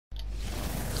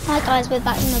Hi guys, we're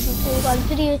back in another Fall Guys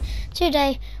video.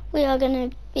 Today we are going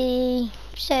to be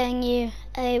showing you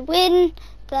a win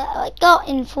that I got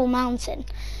in Fall Mountain.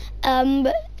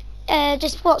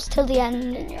 Just watch till the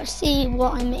end and you'll see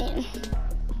what I mean.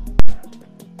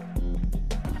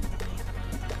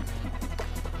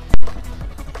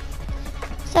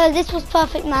 So this was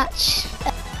Perfect Match.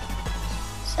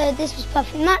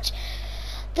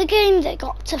 The game that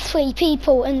got to 3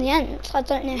 people in the end. I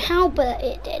don't know how, but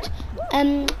it did.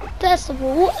 First of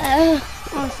all, I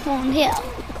spawned here.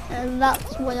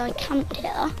 That's why I camped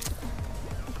here.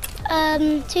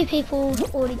 2 people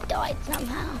already died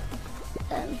somehow.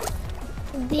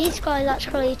 These guys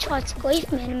actually tried to grief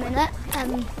me in a minute.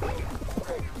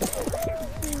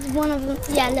 One of them,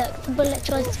 yeah, look, the bullet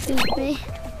tries to grief me.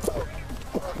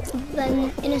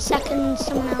 Then in a second,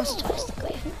 someone else tries to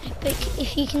grief me. But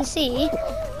if you can see,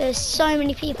 there's so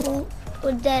many people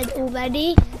were dead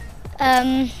already.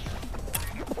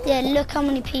 Yeah, look how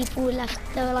many people were left.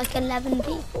 There were like 11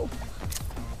 people.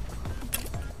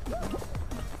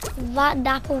 That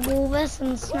Dapper Walrus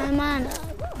and Snowman,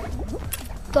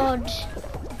 God.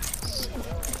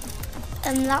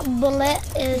 And that bullet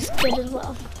is good as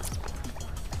well.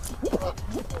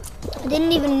 I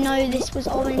didn't even know this was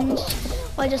orange.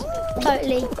 I just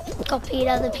totally copied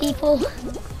other people.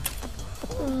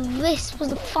 This was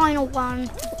the final one.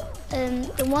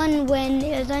 The one when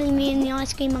it was only me and the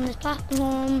ice cream on this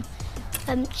platform.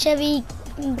 Cherry,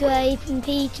 grape and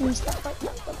peach and stuff like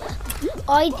that.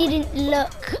 I didn't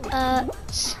look at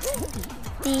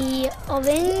the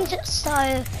orange, so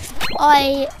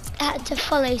I had to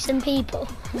follow some people.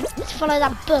 To follow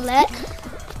that bullet.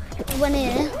 Went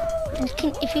here.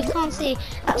 If you can't see,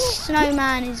 that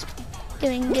snowman is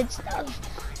doing good stuff.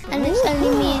 And it's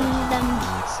only me and them,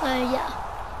 so yeah.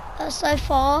 So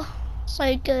far,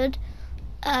 so good.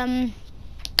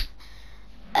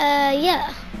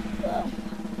 Yeah.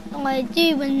 Well, I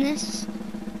do win this.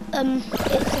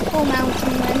 It's a Fall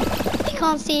Mountain win. You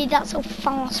can't see that's how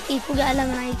fast people get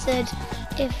eliminated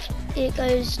if it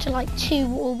goes to like 2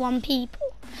 or 1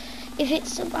 people. If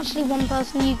it's actually 1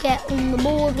 person, you get on the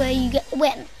board where you get the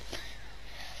win.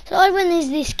 So I win is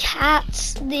this cat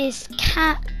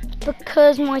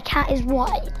because my cat is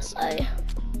white. So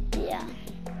yeah.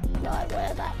 I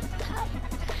wear that hat.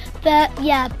 But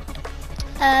yeah,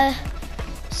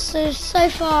 so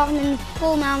far I'm in the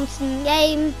Fall Mountain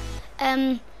game.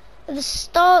 At the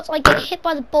start I get hit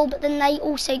by the ball, but then they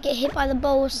also get hit by the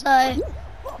ball, so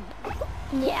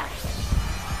yeah.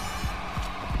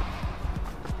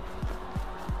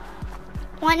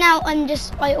 Right now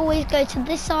I always go to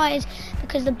this side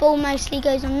because the ball mostly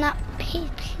goes on that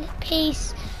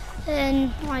piece.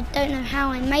 And I don't know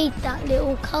how I made that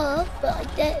little curve, but I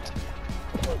did.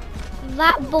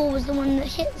 That ball was the one that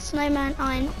hit the snowman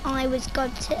and I was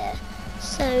god tier.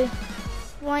 So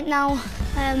right now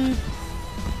I'm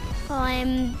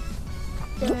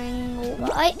doing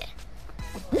alright.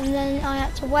 And then I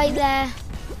had to wait there.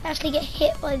 I actually get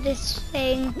hit by this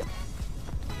thing.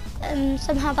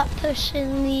 Somehow that pushes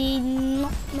me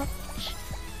not much.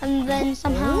 And then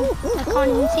somehow I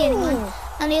can't even see anyone.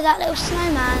 Only that little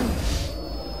snowman.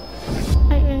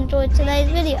 Hope you enjoyed today's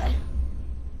video,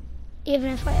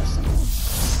 even if I have something.